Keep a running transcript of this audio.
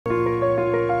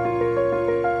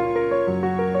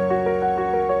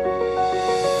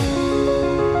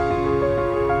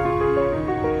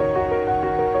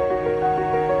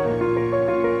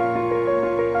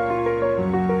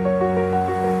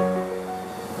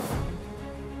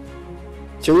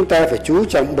chúng ta phải chú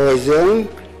trọng bồi dưỡng,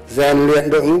 rèn luyện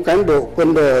đội ngũ cán bộ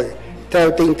quân đội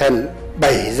theo tinh thần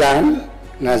 7 dám,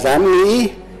 là dám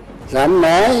nghĩ, dám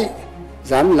nói,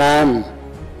 dám làm,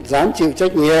 dám chịu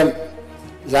trách nhiệm,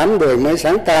 dám đổi mới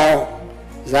sáng tạo,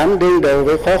 dám đương đầu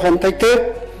với khó khăn thách thức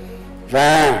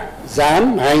và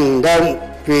dám hành động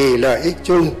vì lợi ích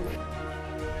chung.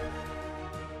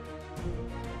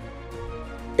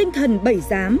 Tinh thần 7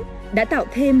 dám đã tạo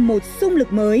thêm một xung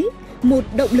lực mới, một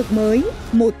động lực mới,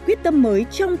 một quyết tâm mới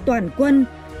trong toàn quân,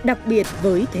 đặc biệt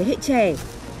với thế hệ trẻ.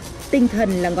 Tinh thần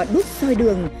là ngọn đuốc soi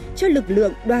đường cho lực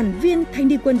lượng đoàn viên thanh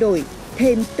niên quân đội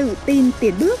thêm tự tin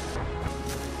tiến bước,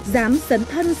 dám dấn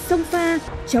thân xông pha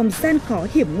trong gian khó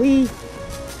hiểm nguy,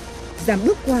 dám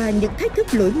bước qua những thách thức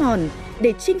lối mòn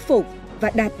để chinh phục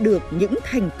và đạt được những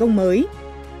thành công mới,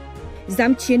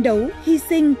 dám chiến đấu hy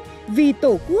sinh vì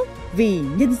Tổ quốc, vì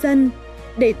nhân dân,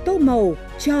 để tô màu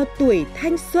cho tuổi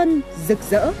thanh xuân rực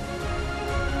rỡ.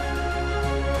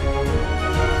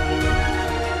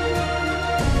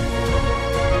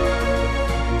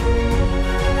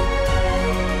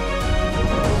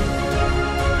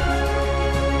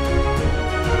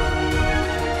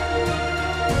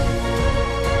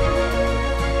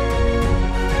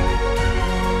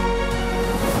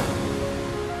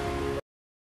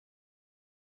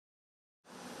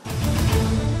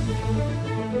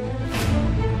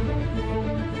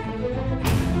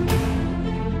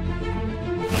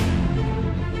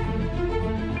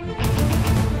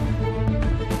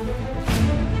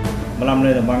 Làm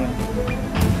lên là băng.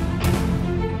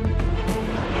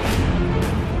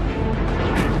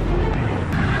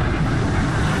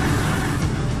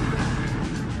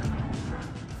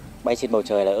 Bay trên bầu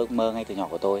trời là ước mơ ngay từ nhỏ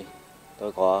của tôi.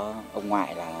 Tôi có ông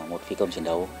ngoại là một phi công chiến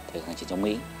đấu thời kháng chiến chống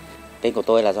Mỹ. Tên của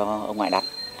tôi là do ông ngoại đặt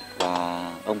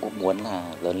và ông cũng muốn là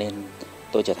lớn lên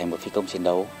tôi trở thành một phi công chiến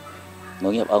đấu,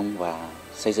 nối nghiệp ông và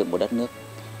xây dựng một đất nước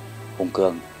hùng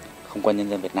cường, không quân nhân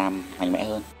dân Việt Nam mạnh mẽ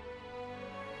hơn.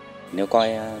 Nếu coi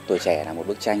tuổi trẻ là một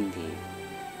bức tranh thì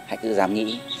hãy cứ dám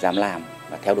nghĩ, dám làm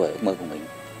và theo đuổi ước mơ của mình.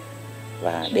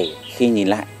 Và để khi nhìn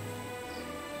lại,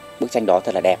 bức tranh đó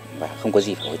thật là đẹp và không có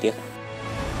gì phải hối tiếc.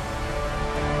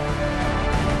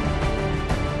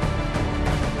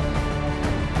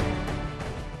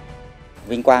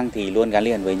 Vinh quang thì luôn gắn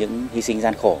liền với những hy sinh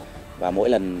gian khổ. Và mỗi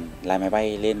lần lái máy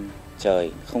bay lên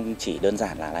trời không chỉ đơn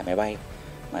giản là lái máy bay,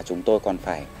 mà chúng tôi còn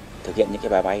phải thực hiện những cái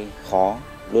bài bay khó,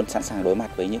 luôn sẵn sàng đối mặt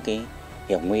với những cái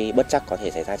hiểm nguy bất trắc có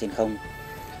thể xảy ra trên không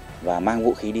và mang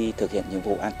vũ khí đi thực hiện nhiệm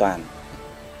vụ an toàn,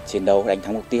 chiến đấu đánh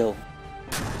thắng mục tiêu.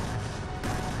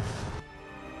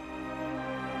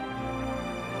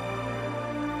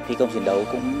 Phi công chiến đấu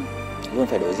cũng luôn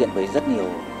phải đối diện với rất nhiều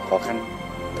khó khăn,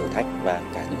 thử thách và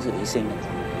cả những sự hy sinh.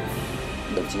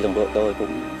 Đồng chí đồng đội tôi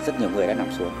cũng rất nhiều người đã nằm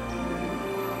xuống.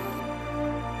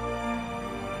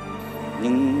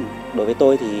 Nhưng đối với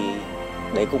tôi thì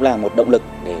đấy cũng là một động lực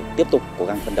để tiếp tục cố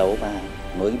gắng phấn đấu và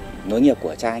nối nghiệp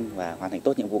của cha anh và hoàn thành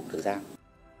tốt nhiệm vụ được giao.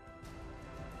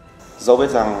 Dẫu biết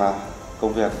rằng là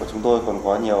công việc của chúng tôi còn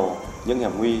có nhiều những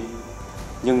hiểm nguy,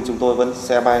 nhưng chúng tôi vẫn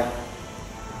sẽ bay.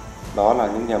 Đó là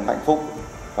những niềm hạnh phúc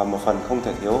và một phần không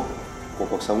thể thiếu của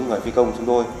cuộc sống người phi công chúng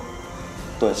tôi.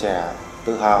 Tuổi trẻ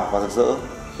tự hào và rực rỡ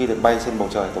khi được bay trên bầu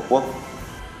trời Tổ quốc.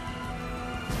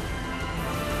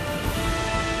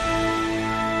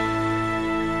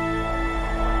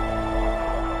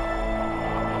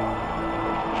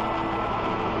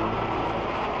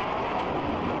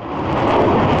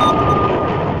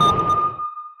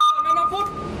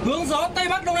 Hướng gió Tây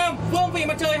Bắc Đông Nam, phương vị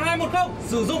mặt trời 210,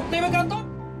 sử dụng TB cao tốc.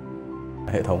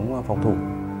 Hệ thống phòng thủ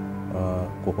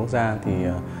của quốc gia thì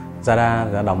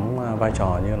radar đã đóng vai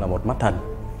trò như là một mắt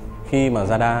thần. Khi mà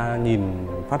radar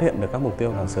phát hiện được các mục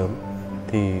tiêu càng sớm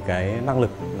thì cái năng lực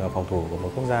phòng thủ của một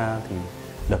quốc gia thì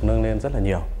được nâng lên rất là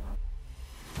nhiều.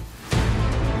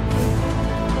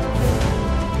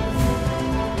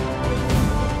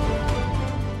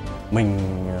 Mình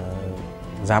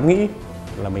dám nghĩ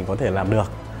là mình có thể làm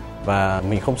được và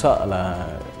mình không sợ là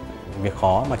việc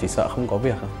khó mà chỉ sợ không có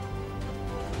việc thôi.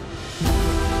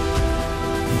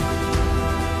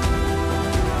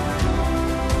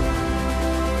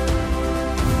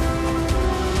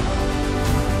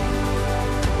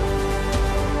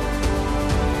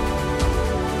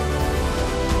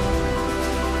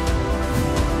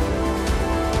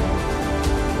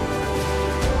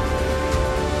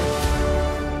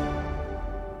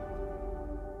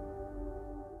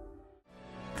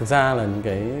 Thực ra là những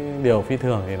cái điều phi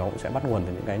thường thì nó cũng sẽ bắt nguồn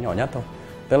từ những cái nhỏ nhất thôi.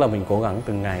 Tức là mình cố gắng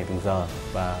từng ngày, từng giờ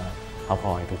và học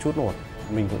hỏi từng chút một.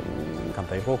 Mình cũng cảm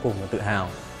thấy vô cùng tự hào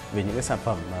vì những cái sản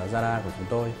phẩm radar của chúng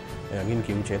tôi nghiên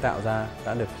cứu chế tạo ra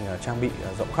đã được trang bị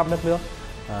rộng khắp đất nước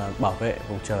bảo vệ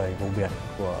vùng trời, vùng biển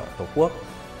của Tổ quốc.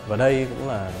 Và đây cũng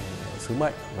là sứ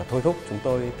mệnh và thôi thúc chúng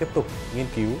tôi tiếp tục nghiên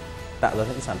cứu, tạo ra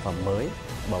những sản phẩm mới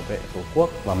bảo vệ Tổ quốc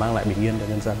và mang lại bình yên cho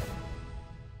nhân dân.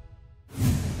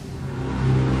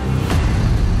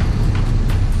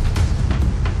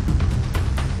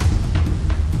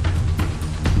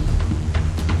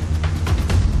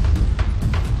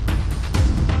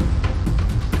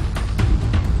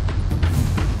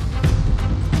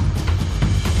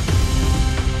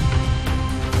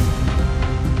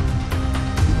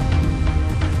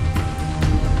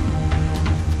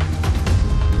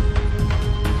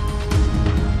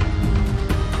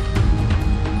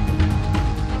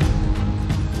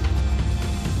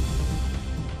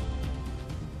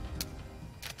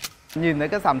 Nhìn thấy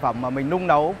cái sản phẩm mà mình nung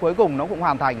nấu cuối cùng nó cũng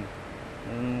hoàn thành,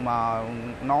 mà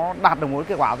nó đạt được một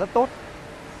kết quả rất tốt,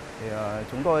 thì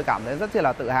chúng tôi cảm thấy rất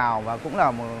là tự hào và cũng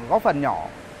là một góp phần nhỏ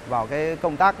vào cái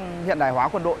công tác hiện đại hóa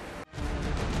quân đội.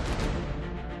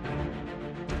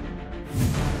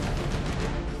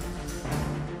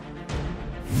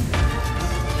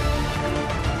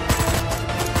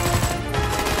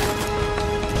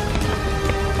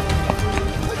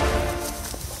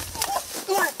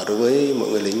 Đối với mọi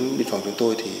người lính biên phòng chúng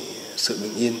tôi thì sự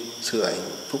bình yên, sự hạnh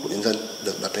phúc của nhân dân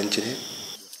được đặt lên trên hết.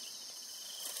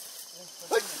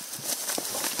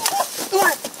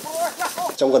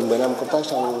 Trong gần 10 năm công tác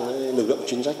trong lực lượng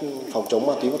chuyên trách phòng chống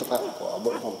ma túy và tội phạm của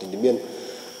Bộ Đội biên phòng tỉnh Điện Biên,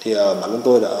 thì bản thân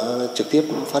tôi đã trực tiếp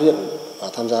phát hiện và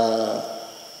tham gia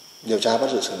điều tra bắt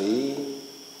giữ xử lý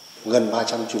gần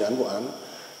 300 chuyên án vụ án.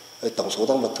 Tổng số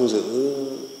tăng vật thu giữ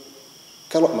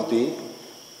các loại ma túy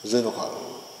rơi vào khoảng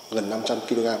gần 500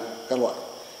 kg các loại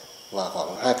và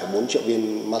khoảng 2,4 triệu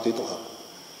viên ma túy tổng hợp.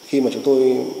 Khi mà chúng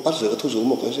tôi bắt giữ thu giữ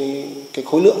một cái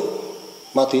khối lượng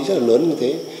ma túy rất là lớn như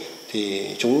thế thì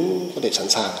chúng có thể sẵn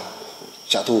sàng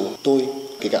trả thù tôi,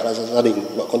 kể cả là gia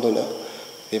đình vợ con tôi nữa.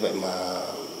 Vì vậy mà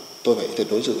tôi phải tuyệt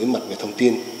đối giữ bí mật về thông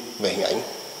tin, về hình ảnh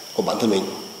của bản thân mình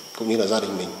cũng như là gia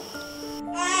đình mình.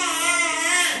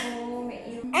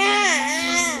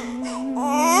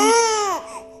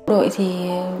 Đội thì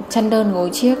chăn đơn gối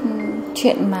chiếc,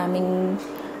 chuyện mà mình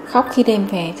khóc khi đêm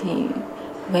về thì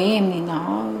với em thì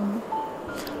nó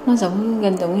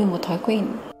gần giống như một thói quen.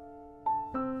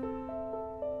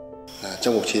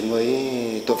 Trong cuộc chiến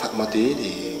với tội phạm ma túy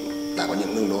thì đã có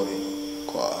những đồng đội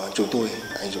của chúng tôi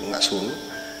anh dũng ngã xuống.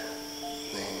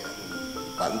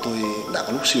 Bản tôi đã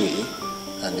có lúc suy nghĩ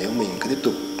là nếu mình cứ tiếp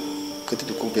tục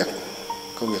công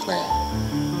việc này,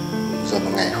 rồi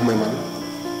một ngày không may mắn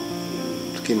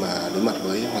khi mà đối mặt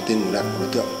với hoàn tiền mùa đạn của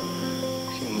đối tượng,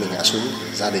 khi mình ngã xuống,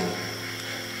 gia đình,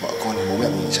 vợ con, bố mẹ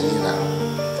mình sẽ như thế nào.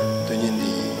 Tuy nhiên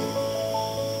thì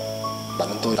bản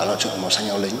thân tôi đã lựa chọn màu xanh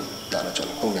áo lính, đã lựa chọn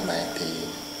công việc này thì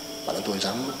bản thân tôi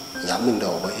dám đương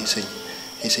đầu với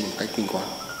hy sinh một cách vinh quang.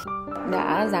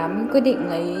 Đã dám quyết định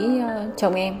lấy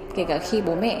chồng em, kể cả khi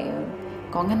bố mẹ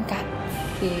có ngăn cản,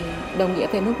 thì đồng nghĩa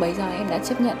về lúc bấy giờ em đã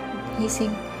chấp nhận hy sinh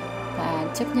và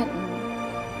chấp nhận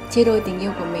chia đôi tình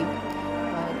yêu của mình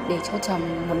để cho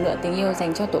chồng một nửa tình yêu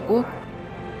dành cho Tổ quốc.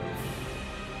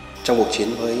 Trong cuộc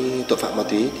chiến với tội phạm ma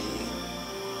túy thì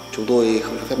chúng tôi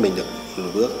không cho phép mình được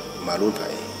lùi bước mà luôn phải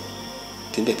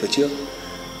tiến về phía trước,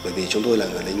 bởi vì chúng tôi là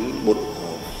người lính bộ đội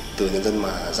từ nhân dân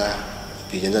mà ra,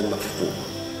 vì nhân dân mà phục vụ.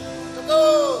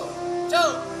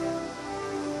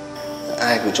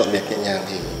 Ai cũng chọn việc nhẹ nhàng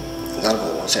thì gian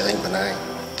khổ sẽ dành phần ai.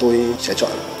 Tôi sẽ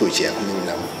chọn tuổi trẻ của mình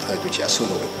là một thời tuổi trẻ sôi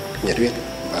nổi, nhiệt huyết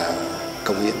và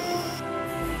công hiến.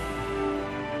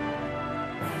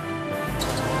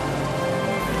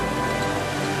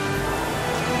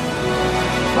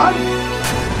 Bắn!